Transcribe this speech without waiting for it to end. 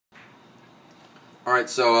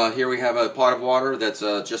Alright, so here we have a pot of water that's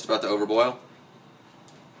just about to overboil.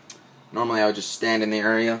 Normally I would just stand in the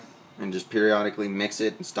area and just periodically mix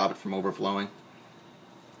it and stop it from overflowing.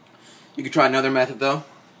 You could try another method though.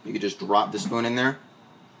 You could just drop the spoon in there.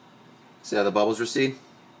 See how the bubbles recede?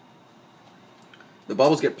 The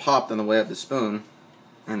bubbles get popped on the way up the spoon,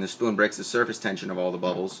 and the spoon breaks the surface tension of all the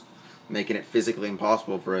bubbles, making it physically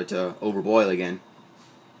impossible for it to overboil again,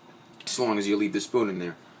 as long as you leave the spoon in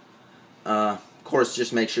there. Of course,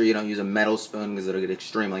 just make sure you don't use a metal spoon because it'll get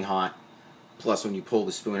extremely hot. Plus, when you pull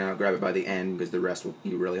the spoon out, grab it by the end because the rest will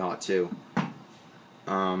be really hot too.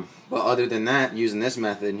 But other than that, using this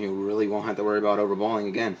method, you really won't have to worry about overboiling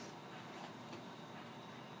again.